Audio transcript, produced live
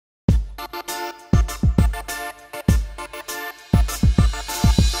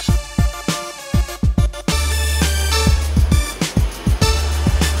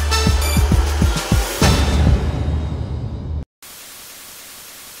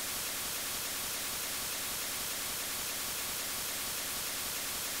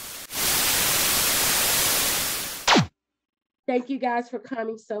Thank you guys for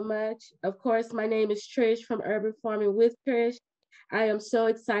coming so much. Of course, my name is Trish from Urban Farming with Trish. I am so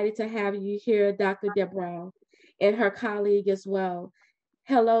excited to have you here, Dr. Deborah, and her colleague as well.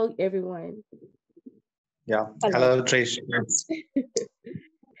 Hello, everyone. Yeah. Hello. Hello, Trish. Yes.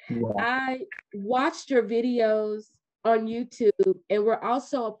 Yeah. I watched your videos on YouTube, and we're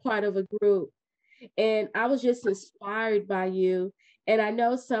also a part of a group. And I was just inspired by you. And I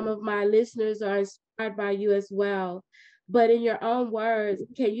know some of my listeners are inspired by you as well. But in your own words,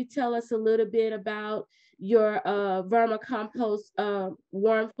 can you tell us a little bit about your vermicompost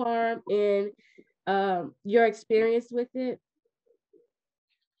worm farm and your experience with it?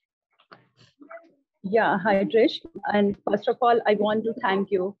 Yeah, hi Trish. And first of all, I want to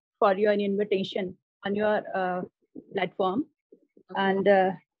thank you for your invitation on your platform. And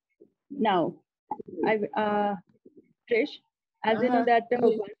now, Trish, as you know that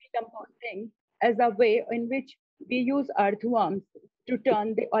vermicomposting is a way in which we use earthworms to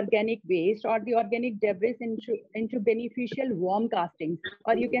turn the organic waste or the organic debris into beneficial worm castings,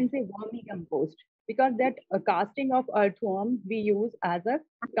 or you can say vermicompost, because that casting of earthworm we use as a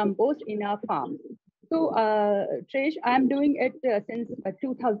compost in our farm. So, Trish, I'm doing it since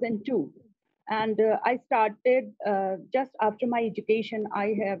 2002, and I started just after my education.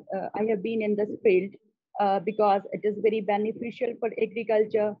 I have been in this field because it is very beneficial for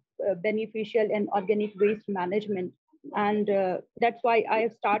agriculture, beneficial in organic waste management, and that's why I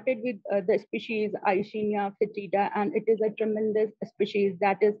have started with the species Aishenia fetida, and it is a tremendous species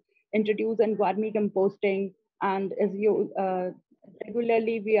that is introduced in vermicomposting, and as you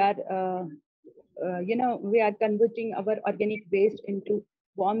regularly we are. We are converting our organic waste into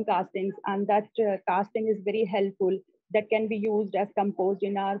worm castings, and that casting is very helpful. That can be used as compost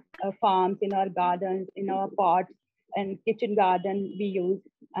in our farms, in our gardens, in our pots, and kitchen garden we use.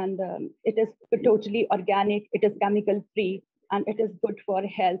 And it is totally organic, it is chemical free, and it is good for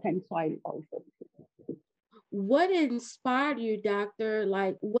health and soil also. What inspired you, Doctor?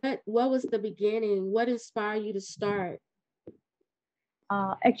 Like, what was the beginning? What inspired you to start?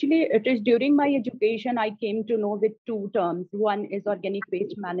 Actually, it is during my education, I came to know with two terms. One is organic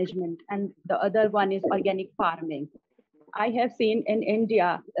waste management, and the other one is organic farming. I have seen in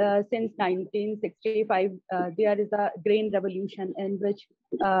India since 1965, there is a grain revolution in which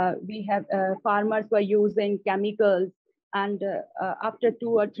we have farmers were using chemicals. And after 2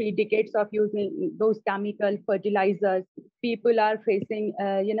 or 3 decades of using those chemical fertilizers, people are facing,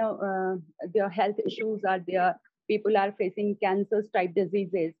 their health issues are there. People are facing cancer type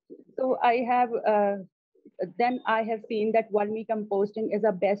diseases. So then I have seen that vermicomposting is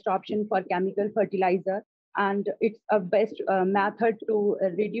a best option for chemical fertilizer, and it's a best method to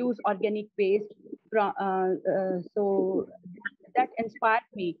reduce organic waste. So that inspired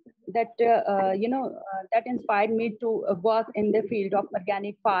me. That inspired me to work in the field of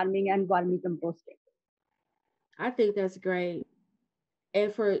organic farming and vermicomposting. I think that's great.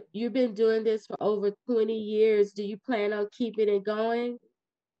 And for you've been doing this for over 20 years. Do you plan on keeping it going?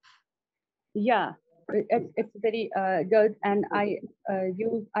 Yeah, it's very good, and I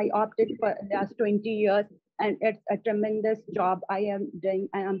opted for last 20 years, and it's a tremendous job I am doing,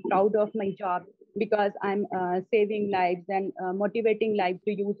 and I'm proud of my job because I'm saving lives and motivating lives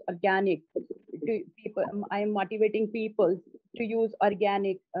to use organic. To people, I am motivating people to use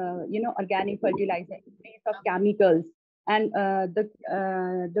organic, organic fertilizer instead of chemicals. And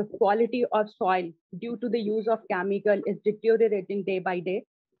the quality of soil due to the use of chemical is deteriorating day by day,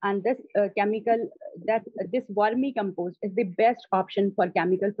 and this chemical that this vermicompost is the best option for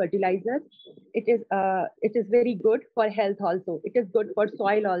chemical fertilizers. It is very good for health also, it is good for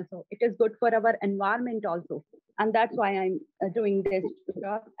soil also, it is good for our environment also, and that's why I'm doing this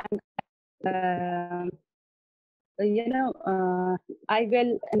job. And I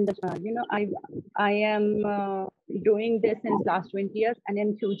will, and I am doing this since last 20 years, and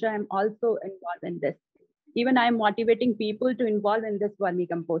in future I'm also involved in this. Even I'm motivating people to involve in this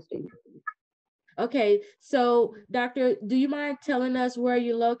vermicomposting. Okay, so Doctor, do you mind telling us where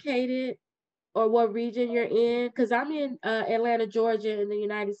you're located or what region you're in? Because I'm in Atlanta, Georgia, in the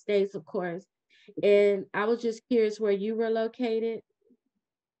United States, of course. And I was just curious where you were located.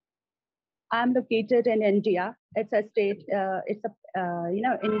 I'm located in India. It's a state,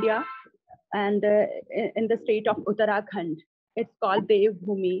 India, and in the state of Uttarakhand. It's called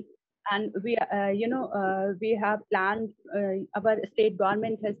Devbhumi. And we have planned, our state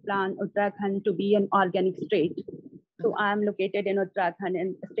government has planned Uttarakhand to be an organic state. So I'm located in Uttarakhand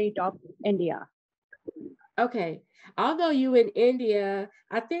in the state of India. Okay. Although you in India,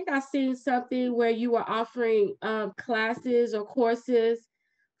 I think I seen something where you were offering classes or courses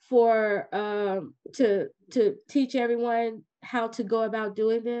for to teach everyone how to go about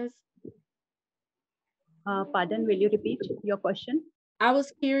doing this? Pardon, will you repeat your question? I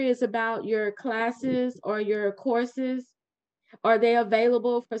was curious about your classes or your courses. Are they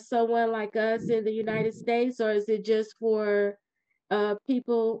available for someone like us in the United States, or is it just for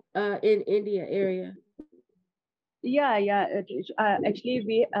people in India area? Yeah, yeah. Actually,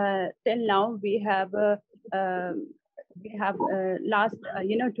 we till now we have last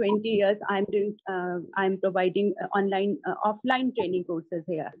 20 years. I'm providing online offline training courses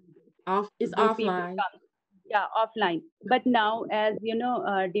here. It's The people offline. come, yeah, offline. But now, as you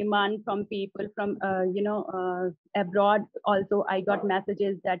know, demand from people from abroad also, I got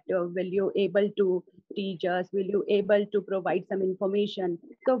messages that will you able to teach us, will you able to provide some information.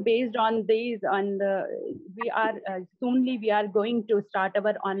 So based on these, we are soonly we are going to start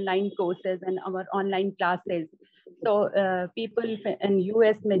our online courses and our online classes. So people in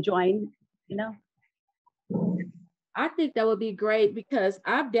US may join, you know. I think that would be great because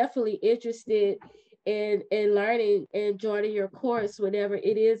I'm definitely interested in learning and joining your course whenever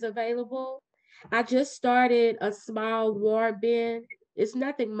it is available. I just started a small warm bin. It's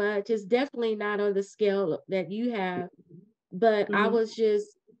nothing much. It's definitely not on the scale that you have, but I Mhm. was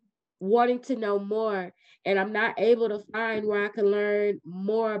just wanting to know more, and I'm not able to find where I can learn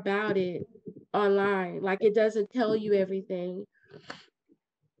more about it online. Like it doesn't tell you everything.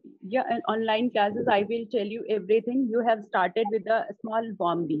 Yeah, and online classes, I will tell you everything. You have started with a small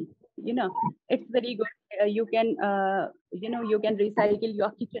bombi. It's very good. You can you can recycle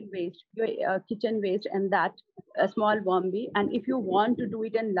your kitchen waste and that a small bombi. And if you want to do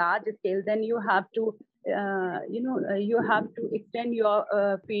it in large scale, then you have to you have to extend your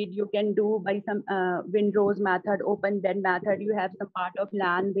feed. You can do by some windrows method, open bed method. You have some part of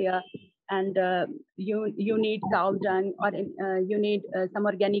land there, and you need cow dung, or you need some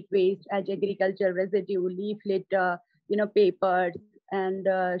organic waste as agriculture residue, leaf litter, papers, and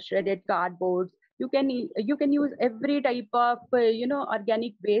shredded cardboards. You can use every type of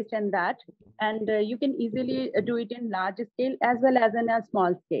organic waste and that, and you can easily do it in large scale as well as in a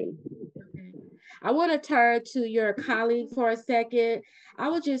small scale. Okay. I want to turn to your colleague for a second. I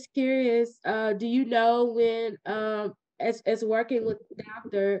was just curious, do you know when, as working with the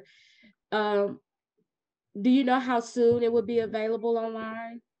doctor, um, do you know how soon it would be available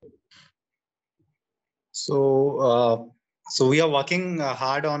online? So we are working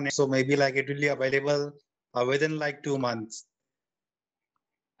hard on it. So maybe like it will be available within like 2 months.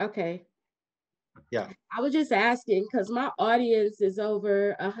 Okay. Yeah. I was just asking because my audience is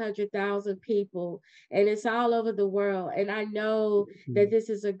over 100,000 people, and it's all over the world. And I know that this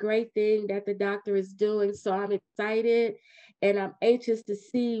is a great thing that the doctor is doing. So I'm excited, and I'm anxious to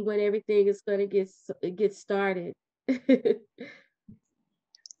see when everything is going to get started.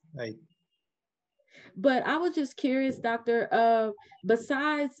 Right. But I was just curious, Doctor,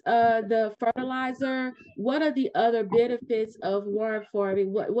 besides the fertilizer, what are the other benefits of worm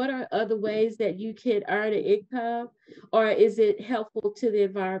farming? What are other ways that you can earn an income, or is it helpful to the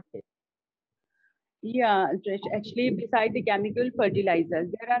environment? Yeah, actually, beside the chemical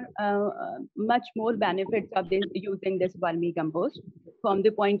fertilizers, there are much more benefits of this using this vermicompost from the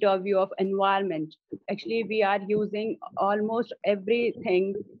point of view of environment. Actually, we are using almost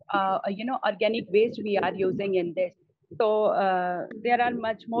everything, organic waste we are using in this. So there are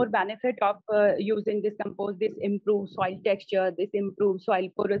much more benefit of using this compost. This improves soil texture. This improves soil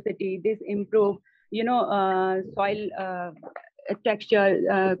porosity. This improve, soil.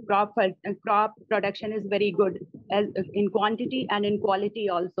 Texture, crop production is very good as in quantity and in quality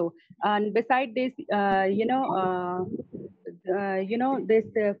also. And beside this, this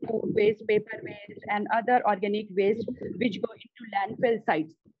food waste, paper waste, and other organic waste which go into landfill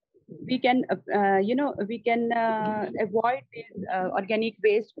sites, we can avoid this organic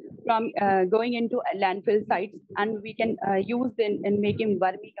waste from going into landfill sites, and we can use in making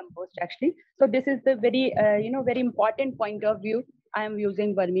vermicompost actually. So this is the very very important point of view. I am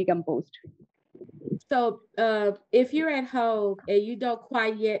using vermicompost. So, if you're at home and you don't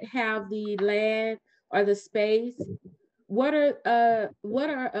quite yet have the land or the space, what are a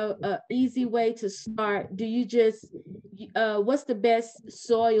easy way to start? Do you just what's the best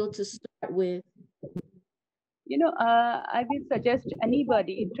soil to start with? I will suggest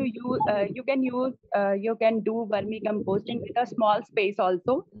anybody to use. You can do vermicomposting with a small space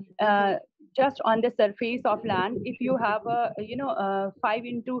also. Just on the surface of land, if you have a 5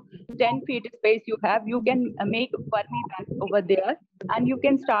 into 10 feet space, you can make vermi bags over there. and you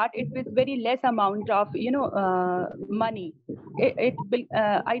can start it with very less amount of money. It will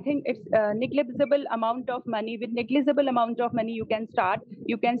I think it's negligible amount of money. With negligible amount of money you can start.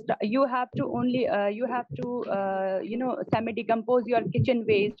 You have to only semi decompose your kitchen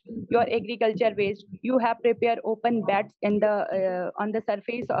waste, your agriculture waste. You have prepare open beds in the on the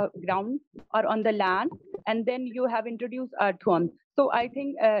surface of ground or on the land, and then you have introduced earthworms. So I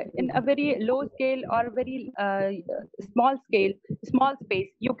think in a very low scale or very small scale, small space,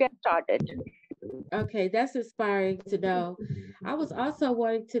 you can start it. Okay, that's inspiring to know. I was also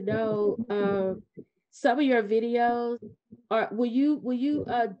wanting to know some of your videos, or will you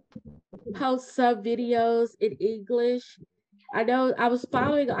post some videos in English? I know I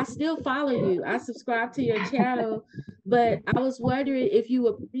still follow you. I subscribe to your channel, but I was wondering if you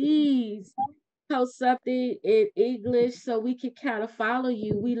would please post something in English so we can kind of follow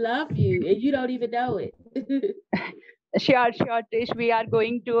you. We love you and you don't even know it. Sure, sure, Trish. We are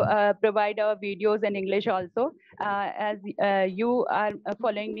going to provide our videos in English also. As you are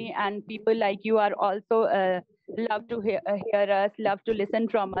following me, and people like you are also love to hear us, love to listen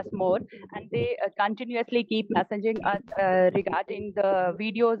from us more, and they continuously keep messaging us regarding the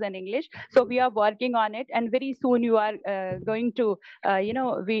videos in English. So we are working on it, and very soon you are going to,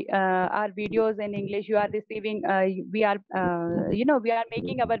 we our videos in English. You are receiving. We are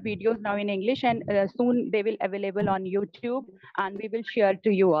making our videos now in English, and soon they will available on YouTube, and we will share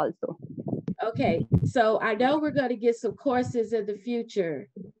to you also. Okay, so I know we're going to get some courses in the future.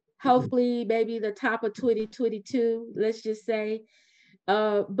 Hopefully, maybe the top of 2022, let's just say.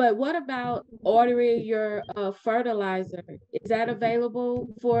 But what about ordering your fertilizer? Is that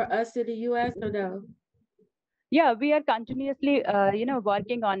available for us in the US or no? Yeah, we are continuously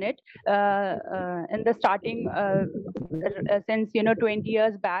working on it in the starting since 20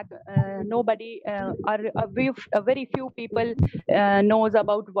 years back. Nobody or very few people knows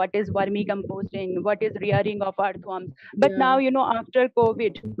about what is vermicomposting, what is rearing of earthworms. But Yeah. now, after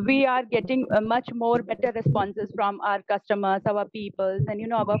COVID, we are getting much more better responses from our customers, our peoples,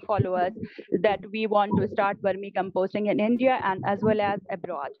 and our followers, that we want to start vermicomposting in India and as well as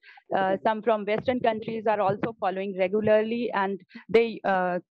abroad. Some from Western countries are also following regularly, and they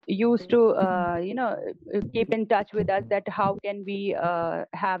used to keep in touch with us that how can we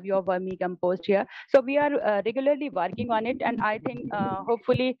have your vermicompost here. So we are regularly working on it, and I think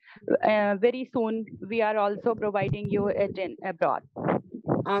hopefully very soon we are also providing you it in abroad.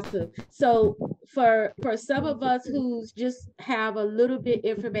 Awesome. So for some of us who just have a little bit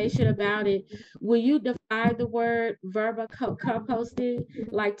information about it, will you define the word vermicomposting?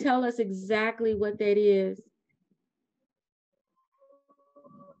 Like tell us exactly what that is.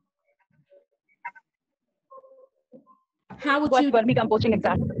 How would What you vermicomposting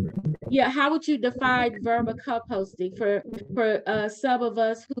exactly? Yeah, how would you define vermicomposting for some of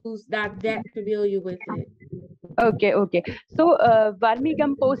us who's not that familiar with it? Okay, okay. So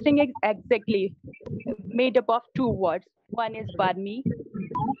vermicomposting is exactly made up of two words. One is vermi,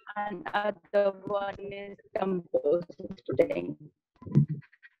 and other one is composting.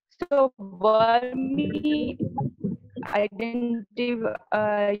 So vermi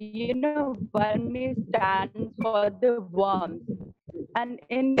vermi stands for the worms. And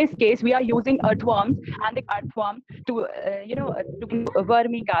in this case, we are using earthworms, and the earthworm to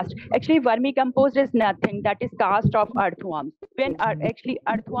vermicast. Actually, vermicompost is nothing that is cast of earthworms. When actually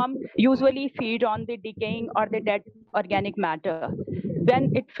earthworm usually feed on the decaying or the dead organic matter.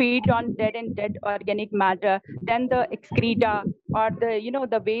 When it feeds on dead organic matter, then the excreta or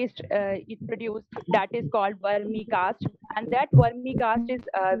the waste it produce, that is called vermicast, and that vermicast is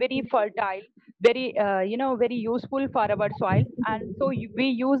very fertile, very very useful for our soil, and so we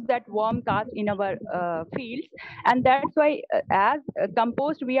use that worm cast in our fields, and that's why as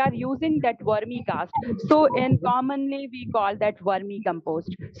compost we are using that vermicast. So in commonly we call that vermicompost.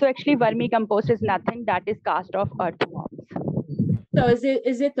 So actually vermicompost is nothing that is cast of earthworms. So is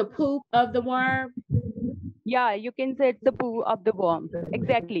it the poop of the worm? Yeah, you can say it's the poo of the worm.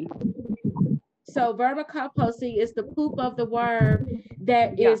 Exactly. So vermicomposting is the poop of the worm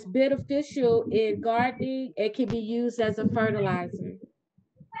that Yeah. is beneficial in gardening and can be used as a fertilizer.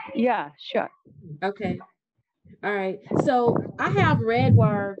 Yeah, sure. Okay. All right. So I have red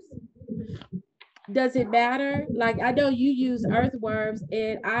worms. Does it matter? Like I know you use earthworms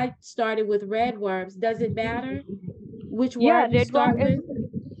and I started with red worms. Does it matter which Yeah, worm you red worm start is with?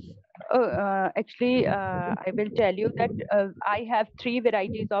 actually, I will tell you that I have three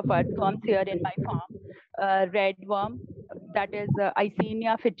varieties of earthworms here in my farm. Red worm, that is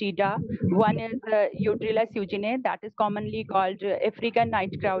Icenia fetida. One is Eudrilus eugene, that is commonly called African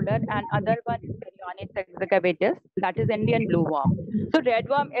night crawler, and other one is on its excavatus. That is Indian blue worm. So red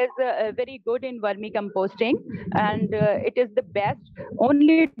worm is very good in vermicomposting, and it is the best.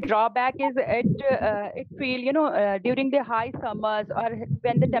 Only drawback is it feel, during the high summers or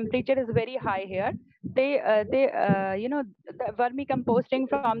when the temperature is very high here, the vermicomposting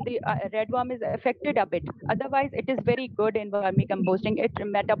from the red worm is affected a bit. Otherwise, it is very good in vermicomposting. Its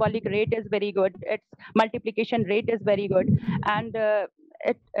metabolic rate is very good. Its multiplication rate is very good, and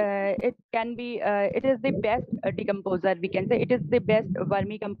it can be it is the best decomposer. We can say it is the best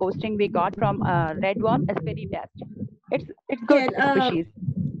vermicomposting we got from red worm. It's very best. It's good species.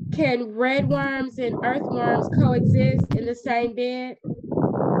 Can red worms and earthworms coexist in the same bed?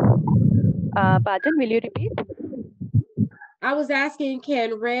 Pardon, will you repeat? I was asking,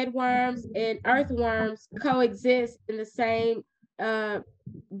 can red worms and earthworms coexist in the same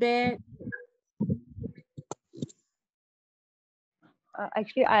bed?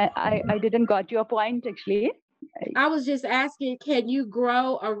 Actually, I didn't got your point, actually. I was just asking, can you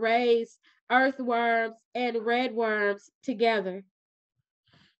grow or raise earthworms and red worms together?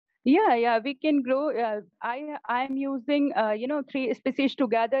 Yeah, we can grow. I'm using 3 species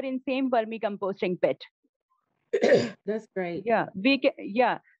together in same vermicomposting pit. That's great.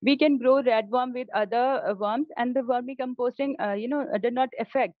 We can grow red worm with other worms, and the vermicomposting did not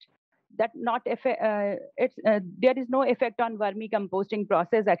affect that. Not affect. There is no effect on vermicomposting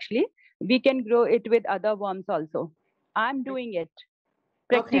process. Actually, we can grow it with other worms also. I'm doing it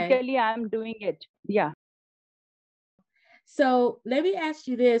practically. Okay. I'm doing it. Yeah. So let me ask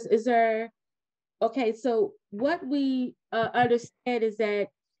you this: so what we understand is that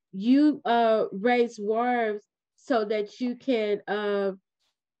you raise worms so that you can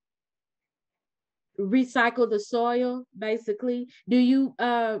recycle the soil, basically. Do you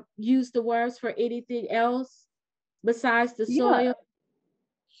use the worms for anything else besides the soil?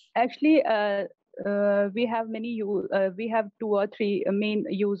 Actually, we have we have 2 or 3 main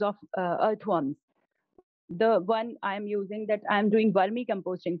use of earthworms. The one I'm using, that I'm doing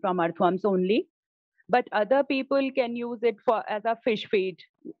vermicomposting from earthworms only, but other people can use it for as a fish feed.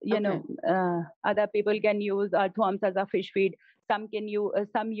 Other people can use earthworms as a fish feed. Some can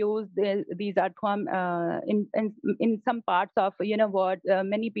use these earthworm in some parts of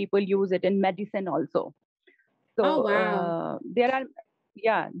many people use it in medicine also. So there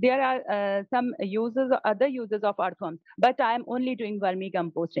are some other uses of earthworms, but I'm only doing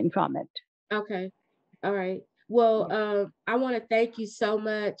vermicomposting from it. Okay. All right. Well, I want to thank you so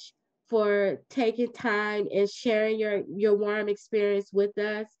much for taking time and sharing your worm experience with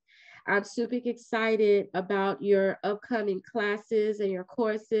us. I'm super excited about your upcoming classes and your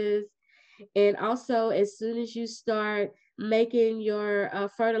courses. And also, as soon as you start making your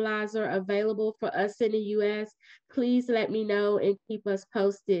fertilizer available for us in the U.S., please let me know and keep us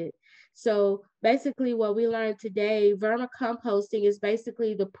posted. So basically what we learned today, vermicomposting is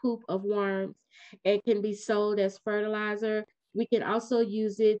basically the poop of worms. It can be sold as fertilizer. We can also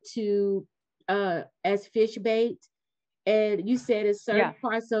use it to as fish bait. And you said in certain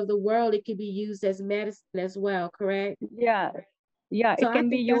parts of the world, it can be used as medicine as well, correct? Yeah, so it can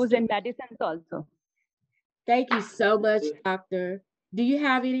be used in medicines also. Thank you so much, Doctor. Do you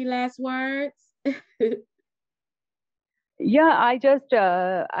have any last words? Yeah, I just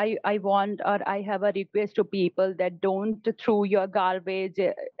I want, or I have a request to people that don't throw your garbage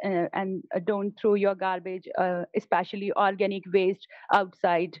and don't throw your garbage, especially organic waste,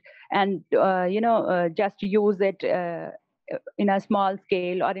 outside, and just use it in a small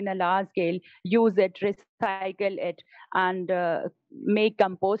scale or in a large scale. Use it, recycle it, and make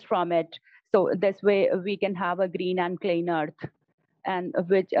compost from it. So this way we can have a green and clean earth, and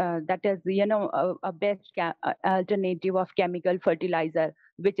which that is a best alternative of chemical fertilizer,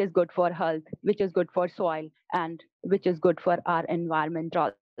 which is good for health, which is good for soil, and which is good for our environment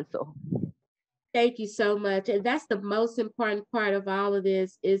also. Thank you so much. And that's the most important part of all of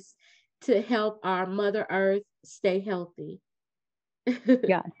this, is to help our Mother Earth stay healthy.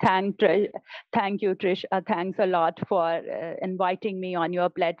 Yeah, thank you, Trish. Thanks a lot for inviting me on your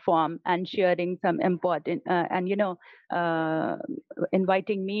platform and sharing some important and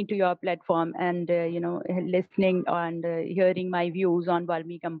inviting me to your platform and listening and hearing my views on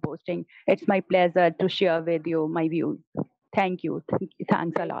vermicomposting. It's my pleasure to share with you my views. Thank you.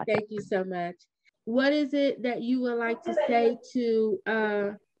 Thanks a lot. Thank you so much. What is it that you would like to say to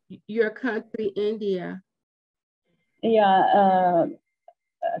your country, India? Yeah,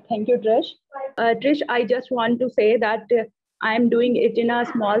 thank you, Trish. Trish, I just want to say that I'm doing it in a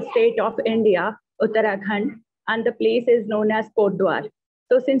small state of India, Uttarakhand, and the place is known as Kotdwar.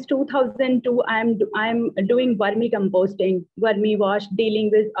 So since 2002, I'm doing vermicomposting, vermi wash, dealing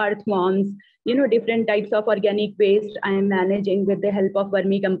with earthworms, different types of organic waste I'm managing with the help of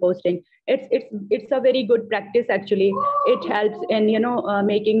vermicomposting. It's a very good practice actually. It helps in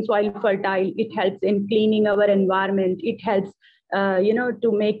making soil fertile. It helps in cleaning our environment. It helps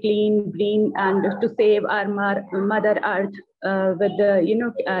to make clean, green, and to save our Mother Earth with the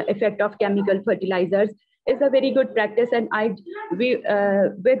effect of chemical fertilizers. Is a very good practice, and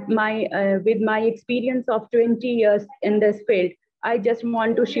with my experience of 20 years in this field, I just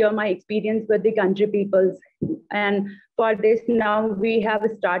want to share my experience with the country peoples. And for this, now we have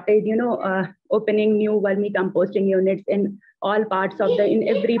started, opening new vermicomposting units in all parts of in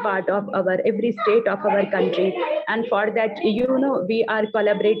every part of every state of our country. And for that, we are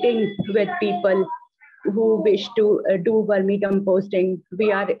collaborating with people who wish to do vermicomposting.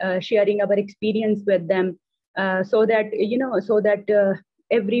 We are sharing our experience with them, so that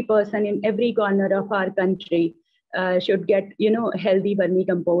every person in every corner of our country should get healthy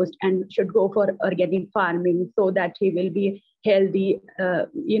vermicompost and should go for organic farming, so that he will be healthy.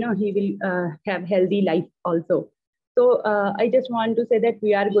 He will have healthy life also. So I just want to say that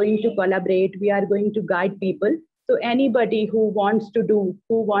we are going to collaborate. We are going to guide people. So anybody who wants to do,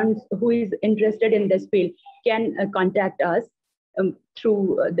 who is interested in this field, can contact us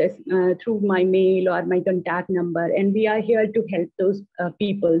through my mail or my contact number, and we are here to help those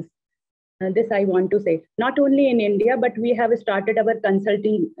peoples. This I want to say. Not only in India, but we have started our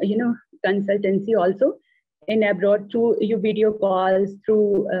consultancy also in abroad through video calls,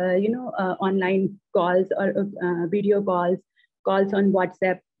 through online calls or video calls on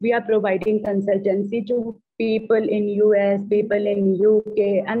WhatsApp. We are providing consultancy to people in US, people in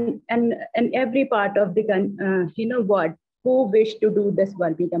UK, and every part of the world who wish to do this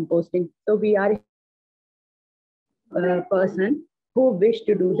vermicomposting. So we are a person who wish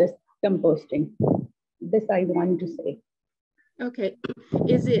to do this composting. This I want to say. Okay.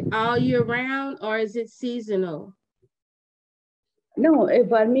 Is it all year round or is it seasonal? No,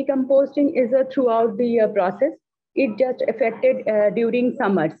 vermicomposting is a throughout the year process. It just affected during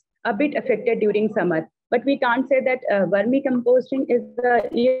summers, a bit affected during summer. But we can't say that vermicomposting is a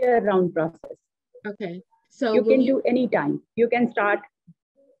year-round process. Okay. So you can do any time. You can start,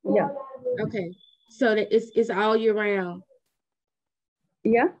 yeah. Okay. So that it's all year round.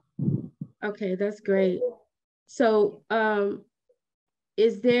 Yeah. Okay, that's great. So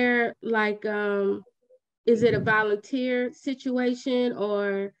is there like is it a volunteer situation,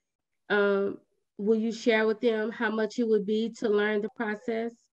 or will you share with them how much it would be to learn the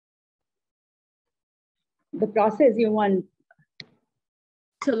process? The process you want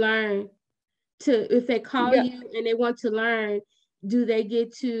to learn, if they call you and they want to learn, do they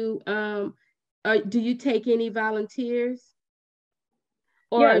get to or do you take any volunteers?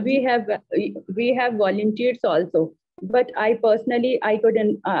 Or yeah, we have volunteers also, but I personally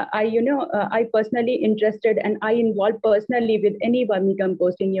couldn't I personally interested, and I involved personally with any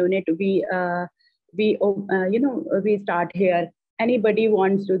vermicomposting unit we start here. Anybody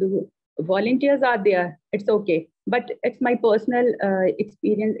wants to do, volunteers are there, it's okay, but it's my personal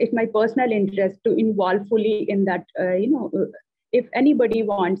experience, it's my personal interest to involve fully in that. If anybody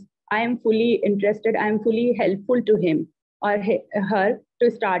wants, I am fully interested, I am fully helpful to him or her to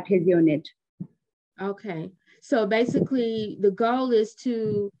start his unit. Okay, so basically the goal is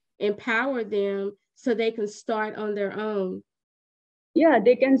to empower them so they can start on their own. Yeah,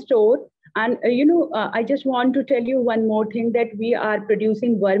 they can store. And I just want to tell you one more thing, that we are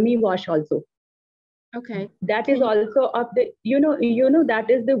producing vermi wash also. Okay. That is also of the that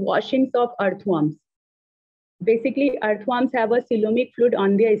is the washings of earthworms. Basically, earthworms have a coelomic fluid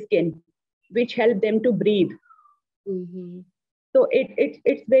on their skin, which help them to breathe. Mm-hmm. So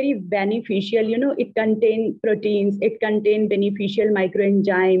it's very beneficial. It contains proteins, it contains beneficial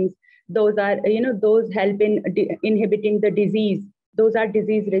microenzymes. Those are those help in inhibiting the disease. Those are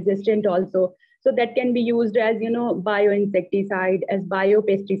disease resistant also. So that can be used as bioinsecticide, as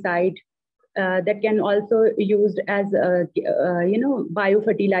biopesticide. That can also used as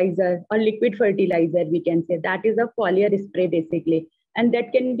biofertilizer or liquid fertilizer. We can say that is a foliar spray basically. And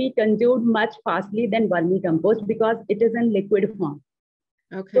that can be consumed much faster than vermicompost because it is in liquid form.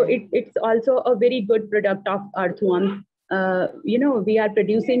 Okay. So it's also a very good product of earthworm. We are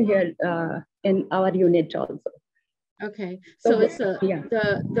producing here in our unit also. Okay, so it's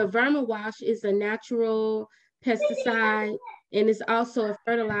the vermi wash is a natural pesticide, and it's also a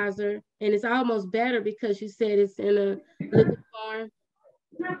fertilizer, and it's almost better because you said it's in a liquid form.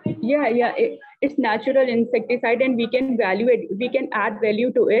 Yeah, it's natural insecticide, and we can add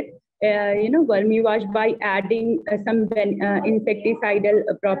value to it. vermiwash by adding some insecticidal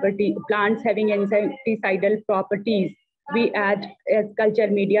property, plants having insecticidal properties. We add as culture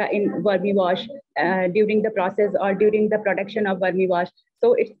media in vermiwash during the process or during the production of vermiwash.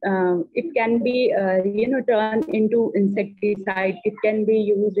 So it can be turned into insecticide. It can be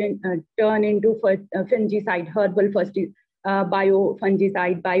used in turn into fungicide, herbal bio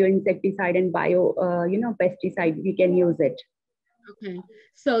fungicide, bio insecticide, and bio pesticide. We can use it. Okay.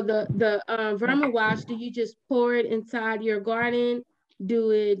 So the vermiwash, do you just pour it inside your garden?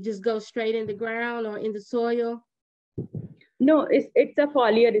 Do it just go straight in the ground or in the soil? No, it's a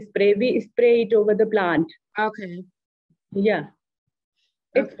foliar spray. We spray it over the plant. Okay. Yeah.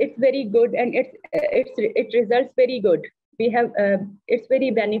 It's very good, and it results very good. We have it's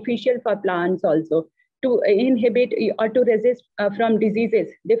very beneficial for plants also to inhibit or to resist from diseases,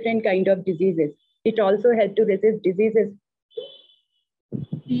 different kind of diseases. It also helps to resist diseases.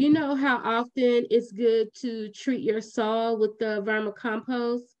 Do you know how often it's good to treat your soil with the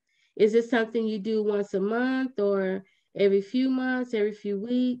vermicompost? Is it something you do once a month or every few months, every few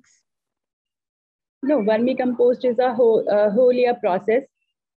weeks? No, vermicompost is a whole year process.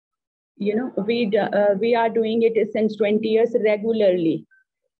 We are doing it since 20 years regularly,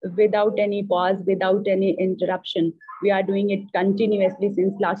 without any pause, without any interruption. We are doing it continuously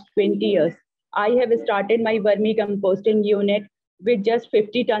since last 20 years. I have started my vermicomposting unit with just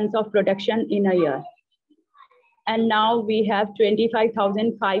 50 tons of production in a year. And now we have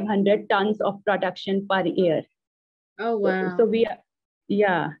 25,500 tons of production per year. Oh, wow. So we are,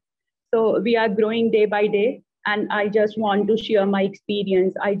 yeah. So we are growing day by day. And I just want to share my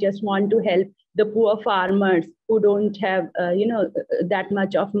experience. I just want to help the poor farmers who don't have, that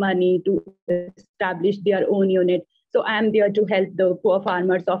much of money to establish their own unit. So I am there to help the poor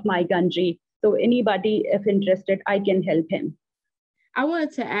farmers of my country. So anybody, if interested, I can help him. I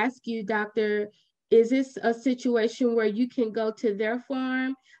wanted to ask you, Doctor, is this a situation where you can go to their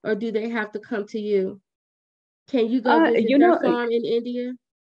farm, or do they have to come to you? Can you go visit their farm in India?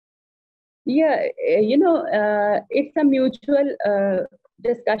 Yeah, it's a mutual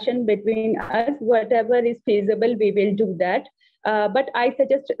discussion between us. Whatever is feasible, we will do that. But I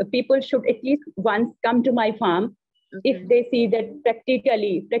suggest people should at least once come to my farm. Okay. If they see that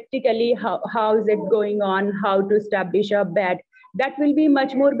practically how is it going on, how to establish a bed, that will be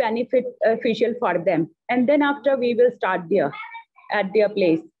much more beneficial for them. And then after we will start there at their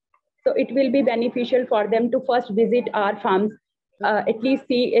place. So it will be beneficial for them to first visit our farms, at least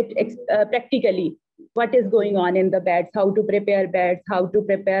see it practically, what is going on in the beds, how to prepare beds, how to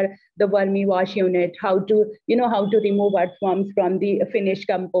prepare the vermiwash unit, how to remove earthworms from the finished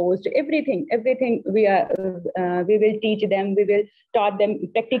compost, everything we will teach them, we will taught them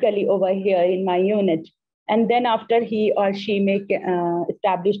practically over here in my unit. And then after he or she may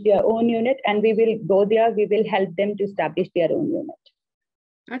establish their own unit, and we will go there, we will help them to establish their own unit.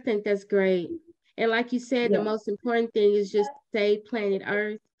 I think that's great. And like you said, the most important thing is just save planet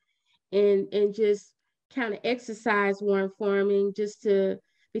Earth and just kind of exercise worm farming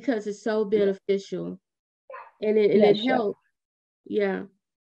because it's so beneficial. And it helps. Yeah.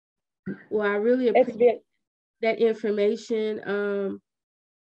 Well, I really appreciate that information.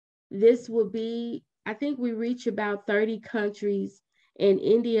 This will be, I think we reach about 30 countries, and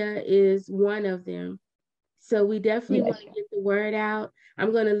India is one of them. So we definitely want to get the word out.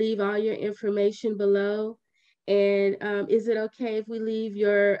 I'm going to leave all your information below. And is it okay if we leave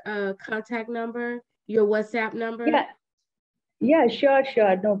your contact number, your WhatsApp number? Yeah, sure,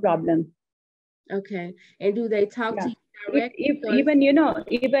 no problem. Okay. And do they talk to you directly?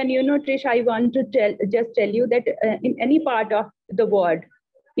 Even Trish, I want to tell you that in any part of the world,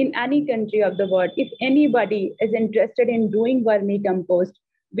 in any country of the world, if anybody is interested in doing vermicompost,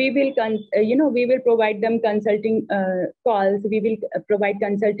 we will provide them consulting calls. We will provide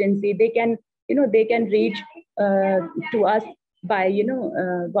consultancy. They can reach to us by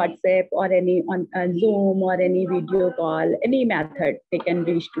WhatsApp or on Zoom or any video call, any method they can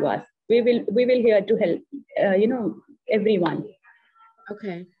reach to us. We will here to help everyone.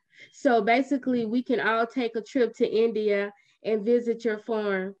 Okay, so basically we can all take a trip to India and visit your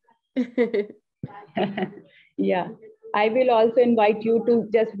farm. Yeah, I will also invite you to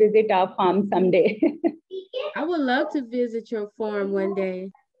just visit our farm someday. I would love to visit your farm one day.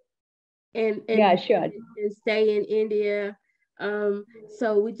 And yeah, sure. And stay in India.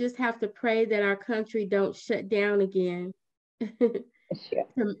 So we just have to pray that our country don't shut down again. Sure.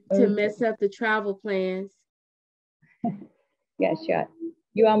 to mess up the travel plans. Yeah, sure.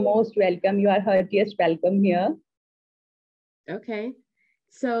 You are most welcome. You are heartiest welcome here. Okay.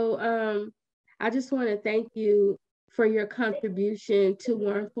 So I just want to thank you for your contribution to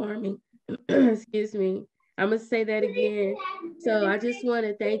worm farming. Excuse me. I'm going to say that again. So I just want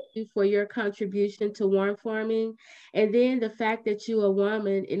to thank you for your contribution to worm farming. And then the fact that you're a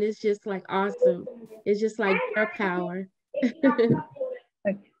woman, and it's just like awesome. It's just like girl power.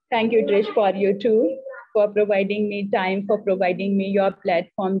 Thank you, Trish, for you too, for providing me time, for providing me your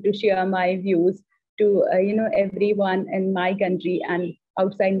platform to share my views to everyone in my country and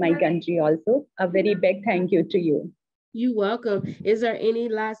outside my country also. A very big thank you to you. You're welcome. Is there any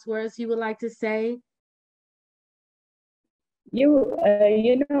last words you would like to say?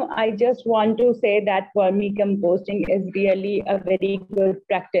 I just want to say that vermicomposting is really a very good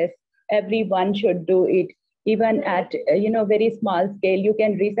practice. Everyone should do it. Even at very small scale, you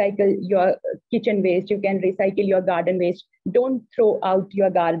can recycle your kitchen waste, you can recycle your garden waste. Don't throw out your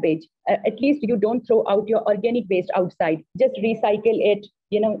garbage. At least you don't throw out your organic waste outside. Just recycle it.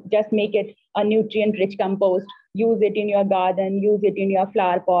 Just make it a nutrient-rich compost. Use it in your garden. Use it in your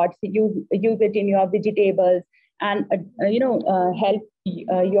flower pots. Use it in your vegetables, and help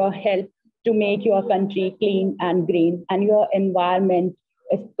your health to make your country clean and green, and your environment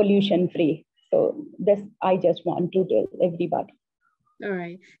is pollution free. So this I just want to tell everybody. All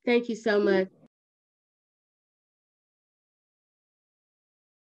right. Thank you so much.